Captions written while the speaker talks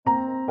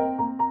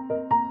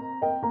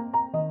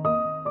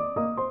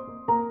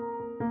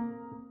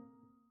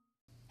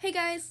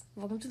guys,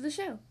 welcome to the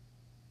show.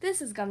 This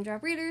is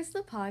Gumdrop Readers, the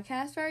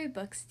podcast for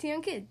books to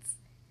young kids.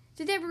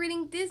 Today we're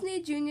reading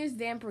Disney Junior's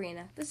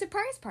Vampirina, The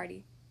Surprise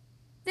Party.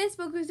 This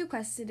book was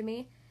requested to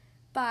me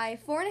by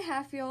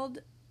 4.5-year-old,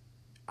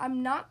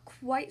 I'm not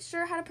quite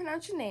sure how to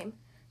pronounce your name,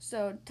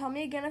 so tell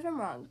me again if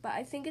I'm wrong, but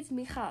I think it's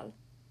Michal.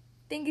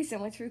 Thank you so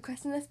much for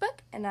requesting this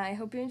book, and I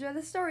hope you enjoy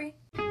the story.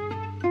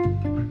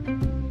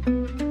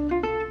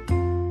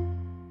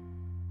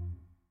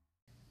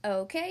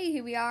 Okay,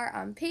 here we are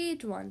on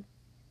page 1.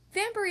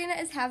 Vampirina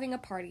is having a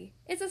party.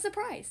 It's a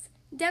surprise.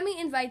 Demi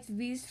invites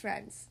V's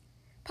friends.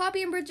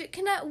 Poppy and Bridget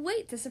cannot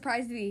wait to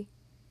surprise V.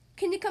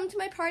 Can you come to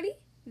my party?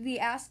 V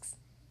asks.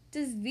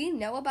 Does V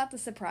know about the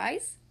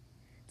surprise?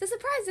 The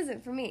surprise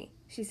isn't for me,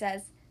 she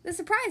says. The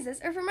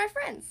surprises are for my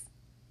friends.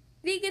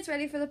 V gets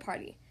ready for the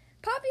party.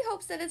 Poppy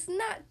hopes that it's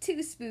not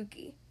too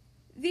spooky.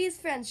 V's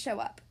friends show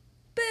up.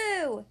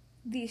 Boo!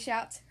 V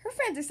shouts. Her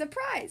friends are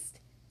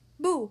surprised.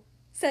 Boo!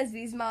 Says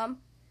V's mom.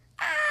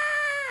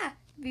 Ah!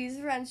 V's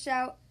friends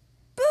shout.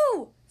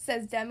 Boo!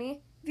 Says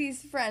Demi.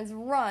 V's friends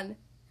run.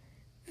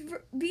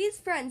 V's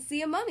friends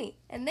see a mummy,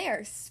 and they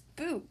are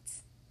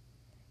spooked.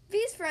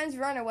 V's friends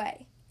run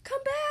away.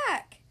 Come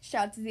back!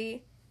 Shouts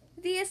V.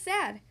 V is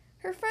sad.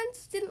 Her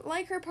friends didn't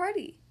like her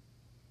party.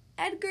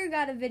 Edgar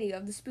got a video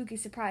of the spooky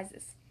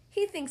surprises.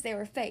 He thinks they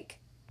were fake.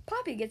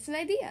 Poppy gets an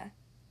idea.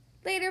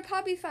 Later,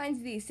 Poppy finds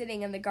V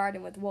sitting in the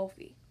garden with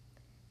Wolfie.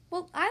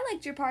 Well, I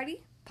liked your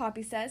party,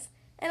 Poppy says,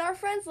 and our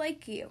friends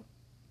like you.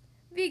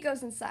 V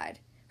goes inside.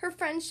 Her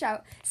friends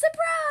shout,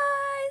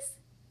 Surprise!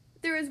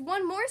 There is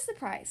one more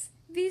surprise.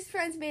 V's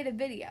friends made a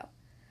video.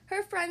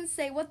 Her friends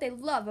say what they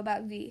love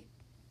about V.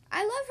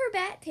 I love her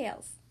bat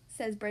tails,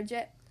 says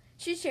Bridget.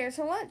 She shares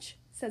her lunch,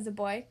 says a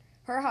boy.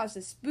 Her house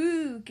is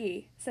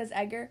spooky, says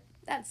Edgar.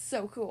 That's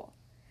so cool.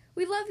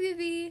 We love you,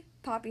 V,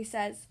 Poppy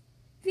says.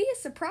 V is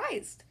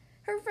surprised.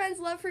 Her friends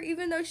love her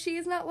even though she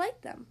is not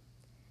like them.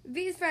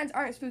 V's friends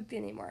aren't spooked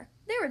anymore.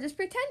 They were just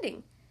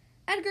pretending.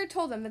 Edgar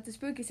told them that the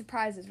spooky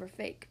surprises were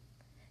fake.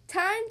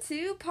 Time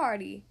to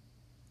party.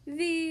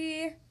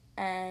 The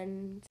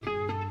end.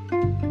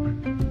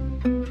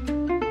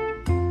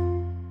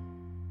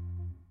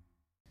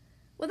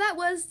 Well, that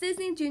was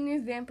Disney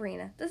Junior's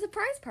Vampirina, The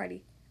Surprise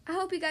Party. I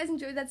hope you guys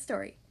enjoyed that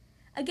story.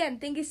 Again,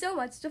 thank you so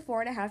much to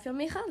 4.5-year-old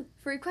Michal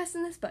for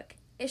requesting this book.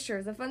 It sure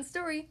is a fun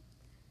story.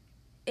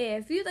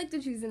 If you'd like to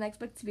choose the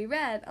next book to be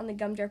read on the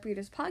Gumdrop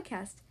Readers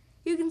podcast,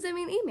 you can send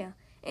me an email,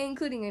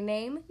 including your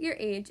name, your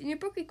age, and your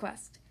book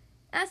request.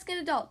 Ask an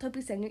adult to help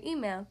you send your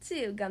email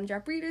to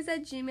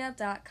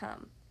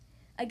gumdropreaders@gmail.com.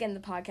 Again, the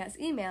podcast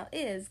email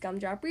is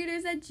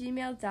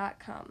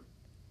gumdropreaders@gmail.com.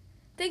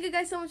 Thank you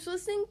guys so much for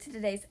listening to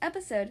today's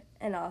episode,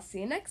 and I'll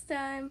see you next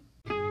time.